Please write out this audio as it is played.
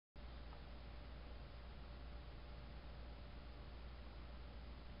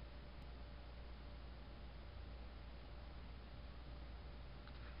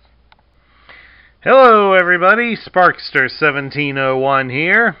Hello everybody, Sparkster1701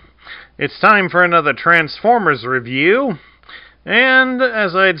 here. It's time for another Transformers review, and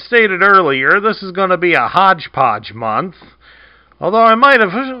as I had stated earlier, this is going to be a hodgepodge month, although I might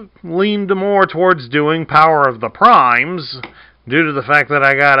have leaned more towards doing Power of the Primes, due to the fact that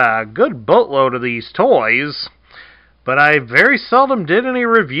I got a good boatload of these toys, but I very seldom did any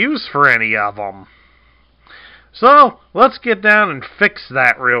reviews for any of them. So, let's get down and fix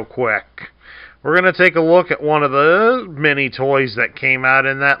that real quick. We're going to take a look at one of the many toys that came out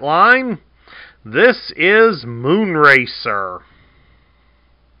in that line. This is Moonracer.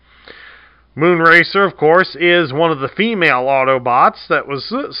 Moonracer, of course, is one of the female Autobots that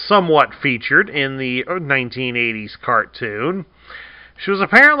was somewhat featured in the 1980s cartoon. She was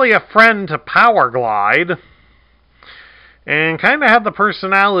apparently a friend to Powerglide, and kind of had the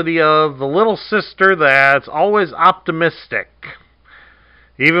personality of the little sister that's always optimistic,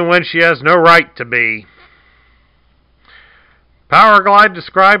 even when she has no right to be. Powerglide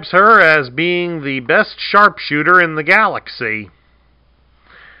describes her as being the best sharpshooter in the galaxy.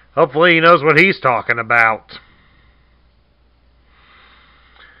 Hopefully he knows what he's talking about.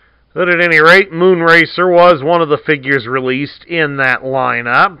 But at any rate, Moonracer was one of the figures released in that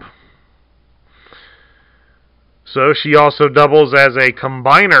lineup. So she also doubles as a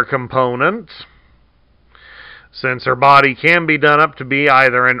combiner component, since her body can be done up to be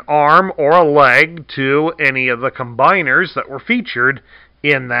either an arm or a leg to any of the combiners that were featured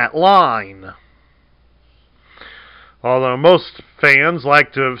in that line. Although most fans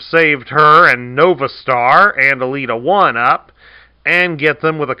like to have saved her and Nova Star and Elita 1 up and get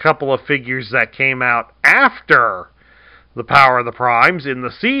them with a couple of figures that came out after the Power of the Primes in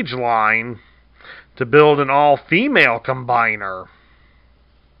the Siege line to build an all-female combiner,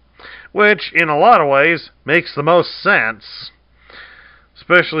 which, in a lot of ways, makes the most sense.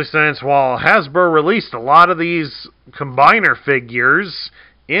 Especially since, while Hasbro released a lot of these combiner figures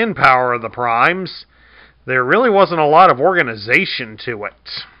in Power of the Primes, there really wasn't a lot of organization to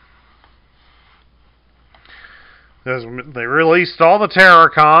it. They released all the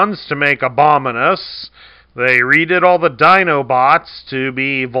Terracons to make Abominus. They redid all the Dinobots to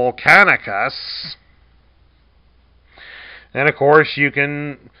be Volcanicus. And, of course, you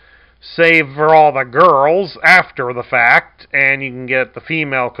can save for all the girls after the fact, and you can get the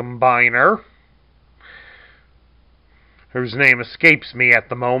female combiner, whose name escapes me at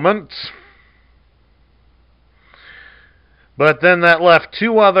the moment. But then that left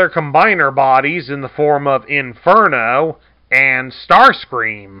two other combiner bodies in the form of Inferno and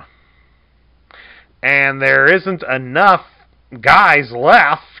Starscream. And there isn't enough guys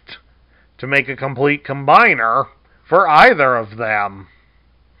left to make a complete combiner for either of them.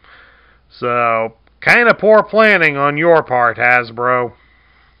 So, kind of poor planning on your part, Hasbro.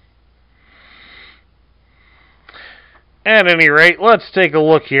 At any rate, let's take a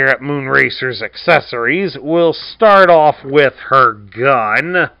look here at Moonracer's accessories. We'll start off with her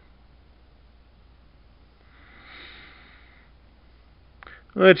gun,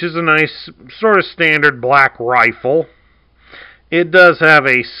 which is a nice, sort of standard black rifle. It does have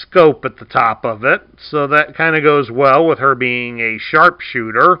a scope at the top of it, so that kind of goes well with her being a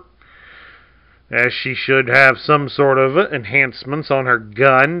sharpshooter, as she should have some sort of enhancements on her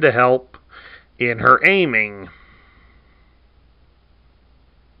gun to help in her aiming.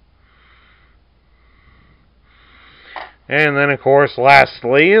 And then, of course,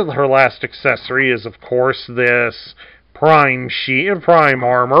 lastly, her last accessory is, of course, this prime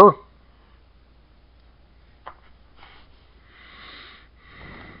armor.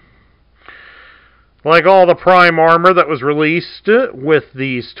 Like all the prime armor that was released with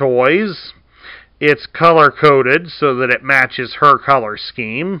these toys, it's color-coded so that it matches her color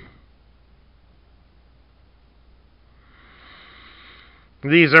scheme.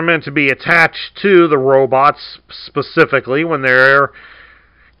 These are meant to be attached to the robots specifically. When they're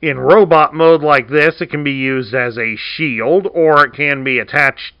in robot mode like this, it can be used as a shield, or it can be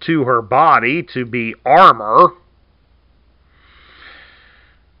attached to her body to be armor.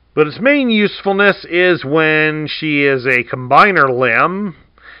 But its main usefulness is when she is a combiner limb,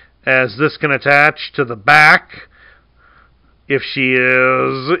 as this can attach to the back. If she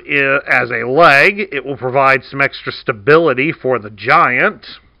is as a leg, it will provide some extra stability for the giant.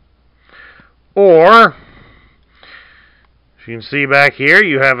 Or, as you can see back here,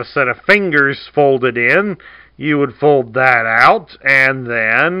 you have a set of fingers folded in. You would fold that out, and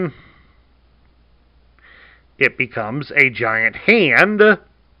then it becomes a giant hand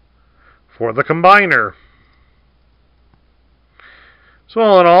for the combiner. So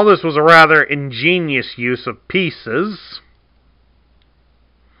all in all, this was a rather ingenious use of pieces.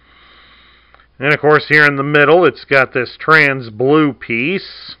 And of course here in the middle it's got this trans blue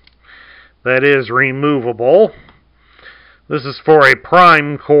piece that is removable. This is for a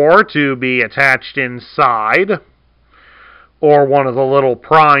prime core to be attached inside, or one of the little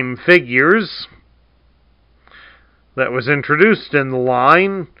prime figures that was introduced in the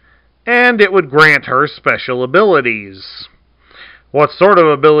line, and it would grant her special abilities. What sort of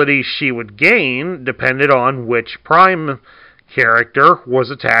abilities she would gain depended on which prime character was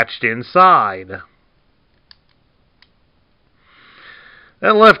attached inside.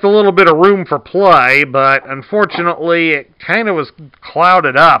 That left a little bit of room for play, but unfortunately it kind of was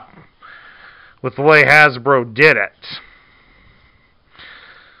clouded up with the way Hasbro did it.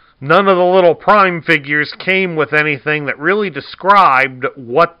 None of the little prime figures came with anything that really described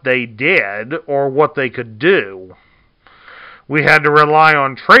what they did or what they could do. We had to rely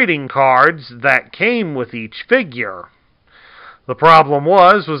on trading cards that came with each figure. The problem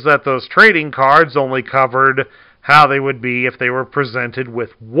was that those trading cards only covered how they would be if they were presented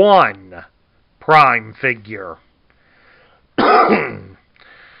with one prime figure. And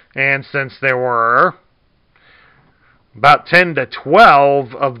since there were about 10 to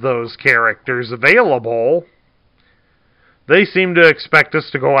 12 of those characters available, they seemed to expect us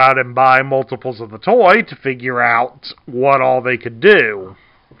to go out and buy multiples of the toy to figure out what all they could do,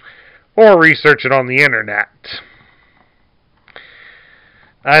 or research it on the internet.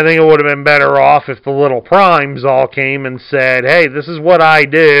 I think it would have been better off if the little primes all came and said, hey, this is what I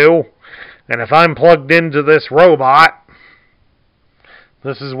do, and if I'm plugged into this robot,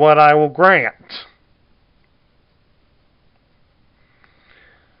 this is what I will grant.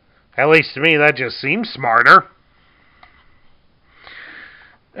 At least to me, that just seems smarter.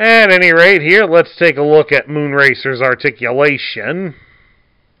 At any rate, here, let's take a look at Moonracer's articulation.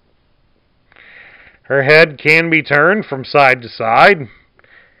 Her head can be turned from side to side,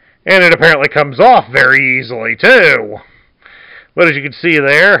 and it apparently comes off very easily, too. But as you can see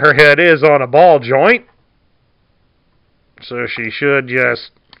there, her head is on a ball joint, so she should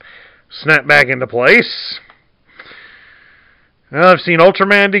just snap back into place. Well, I've seen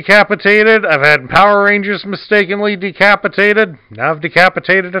Ultraman decapitated. I've had Power Rangers mistakenly decapitated. Now I've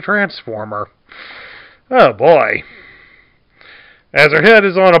decapitated a Transformer. Oh, boy. As her head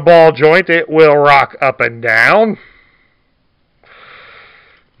is on a ball joint, it will rock up and down.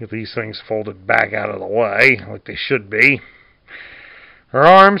 Get these things folded back out of the way, like they should be. Her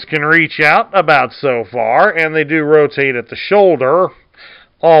arms can reach out about so far, and they do rotate at the shoulder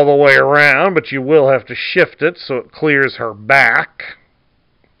all the way around, but you will have to shift it so it clears her back.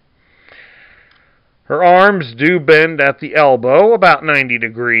 Her arms do bend at the elbow about 90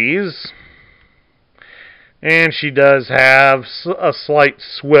 degrees. And she does have a slight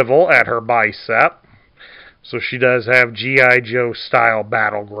swivel at her bicep. So she does have G.I. Joe style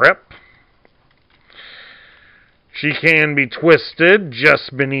battle grip. She can be twisted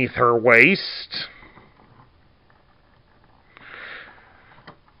just beneath her waist.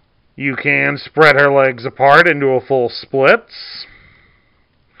 You can spread her legs apart into a full splits.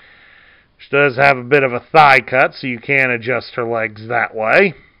 She does have a bit of a thigh cut, so you can adjust her legs that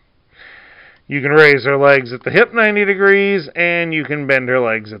way. You can raise her legs at the hip 90 degrees, and you can bend her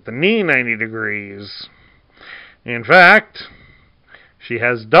legs at the knee 90 degrees. In fact, she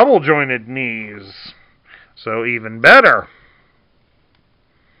has double jointed knees, so even better.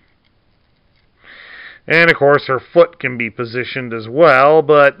 And of course her foot can be positioned as well,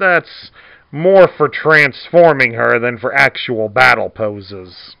 but that's more for transforming her than for actual battle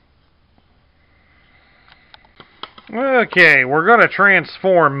poses. Okay, we're going to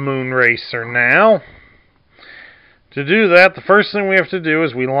transform Moonracer now. To do that, the first thing we have to do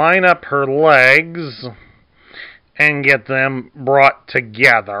is we line up her legs and get them brought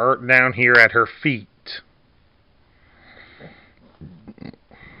together down here at her feet.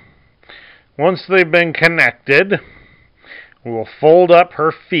 Once they've been connected, we will fold up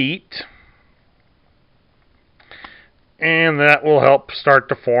her feet, and that will help start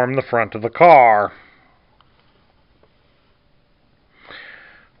to form the front of the car.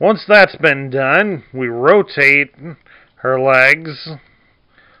 Once that's been done, we rotate her legs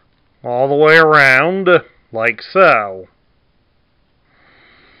all the way around, like so.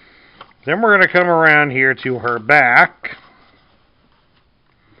 Then we're going to come around here to her back.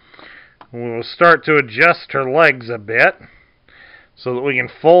 We will start to adjust her legs a bit so that we can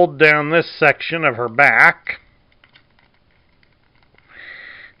fold down this section of her back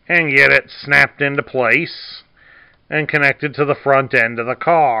and get it snapped into place and connected to the front end of the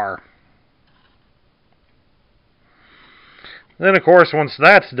car. Then, of course, once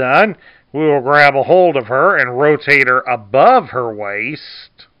that's done, we will grab a hold of her and rotate her above her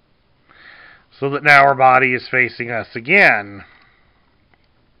waist so that now our body is facing us again.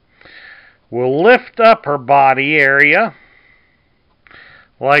 We'll lift up her body area,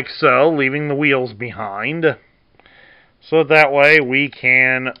 like so, leaving the wheels behind. So that way we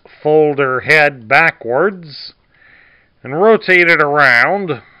can fold her head backwards and rotate it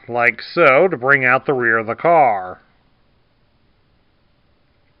around, like so, to bring out the rear of the car.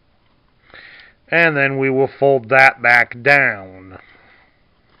 And then we will fold that back down.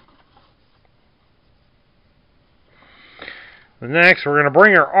 Next, we're going to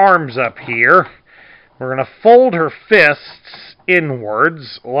bring her arms up here. We're going to fold her fists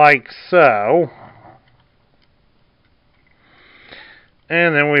inwards, like so.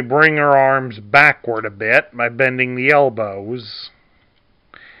 And then we bring her arms backward a bit by bending the elbows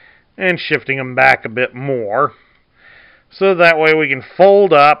and shifting them back a bit more. So that way we can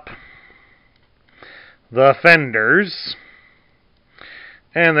fold up the fenders.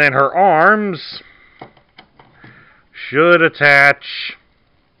 And then her arms should attach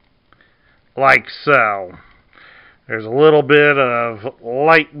like so. There's a little bit of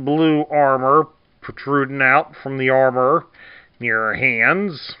light blue armor protruding out from the armor near her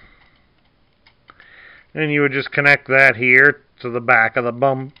hands. And you would just connect that here to the back of the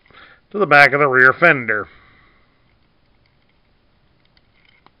bump, to the back of the rear fender.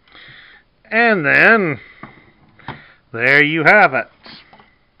 And then there you have it.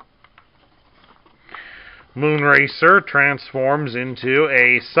 Moonracer transforms into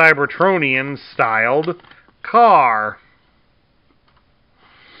a Cybertronian-styled car.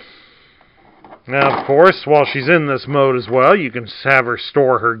 Now, of course, while she's in this mode as well, you can have her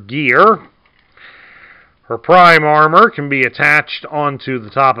store her gear. Her prime armor can be attached onto the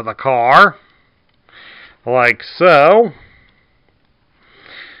top of the car, like so.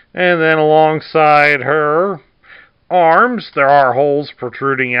 And then alongside her arms, there are holes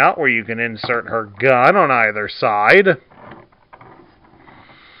protruding out where you can insert her gun on either side.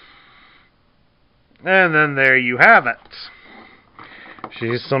 And then there you have it.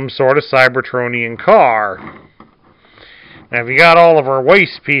 She's some sort of Cybertronian car. Now, if you got all of her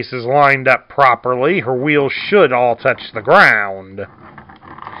waist pieces lined up properly, her wheels should all touch the ground.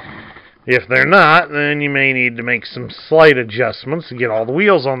 If they're not, then you may need to make some slight adjustments to get all the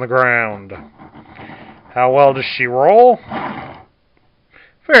wheels on the ground. How well does she roll?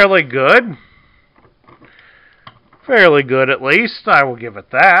 Fairly good. Fairly good, at least. I will give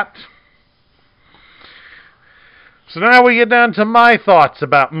it that. So now we get down to my thoughts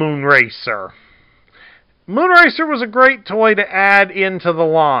about Moonracer. Moonracer was a great toy to add into the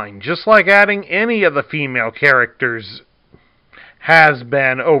line, just like adding any of the female characters has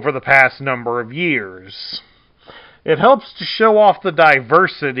been over the past number of years. It helps to show off the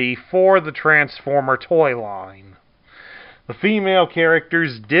diversity for the Transformer toy line. The female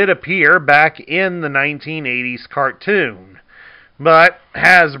characters did appear back in the 1980s cartoon, but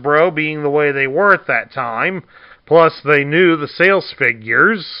Hasbro, being the way they were at that time, plus they knew the sales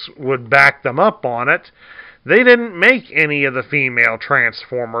figures would back them up on it, they didn't make any of the female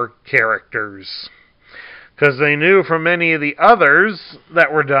Transformer characters. Because they knew from many of the others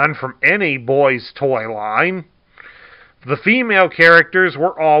that were done from any boys' toy line, the female characters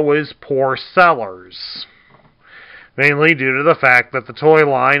were always poor sellers. Mainly due to the fact that the toy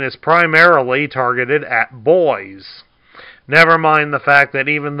line is primarily targeted at boys. Never mind the fact that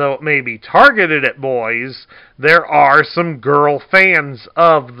even though it may be targeted at boys, there are some girl fans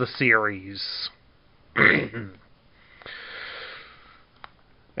of the series.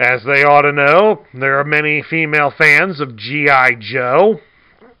 As they ought to know, there are many female fans of G.I. Joe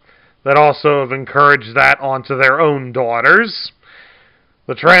that also have encouraged that onto their own daughters.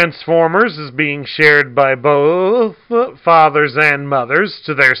 The Transformers is being shared by both fathers and mothers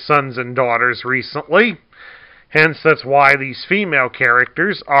to their sons and daughters recently. Hence, that's why these female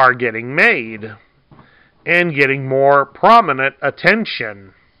characters are getting made and getting more prominent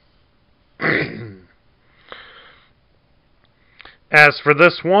attention. As for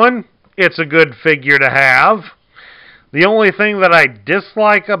this one, it's a good figure to have. The only thing that I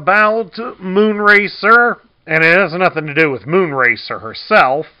dislike about Moonracer, and it has nothing to do with Moonracer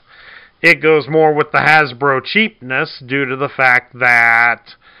herself, it goes more with the Hasbro cheapness due to the fact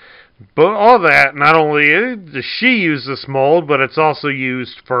that, but all that, not only does she use this mold, but it's also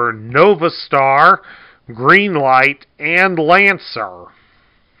used for Nova Star, Greenlight, and Lancer.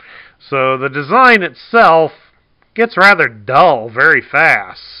 So the design itself gets rather dull very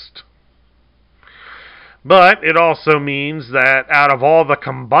fast. But it also means that out of all the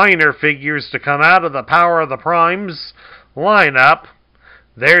combiner figures to come out of the Power of the Primes lineup,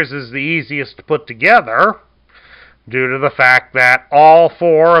 theirs is the easiest to put together. due to the fact that all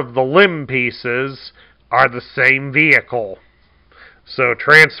 4 of the limb pieces are the same vehicle. So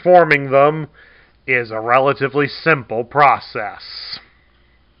transforming them is a relatively simple process.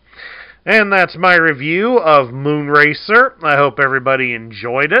 And that's my review of Moonracer. I hope everybody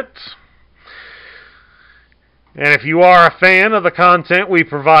enjoyed it. And if you are a fan of the content we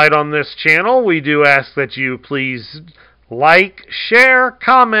provide on this channel, we do ask that you please like, share,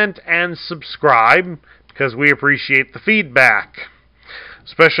 comment, and subscribe, because we appreciate the feedback.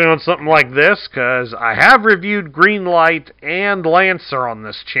 Especially on something like this, because I have reviewed Greenlight and Lancer on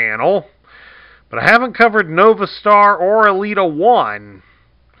this channel, but I haven't covered Nova Star or Elita 1,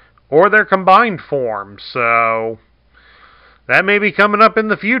 or their combined forms, so that may be coming up in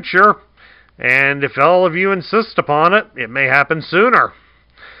the future. And if all of you insist upon it, it may happen sooner.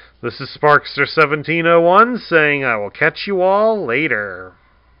 This is Sparkster1701 saying I will catch you all later.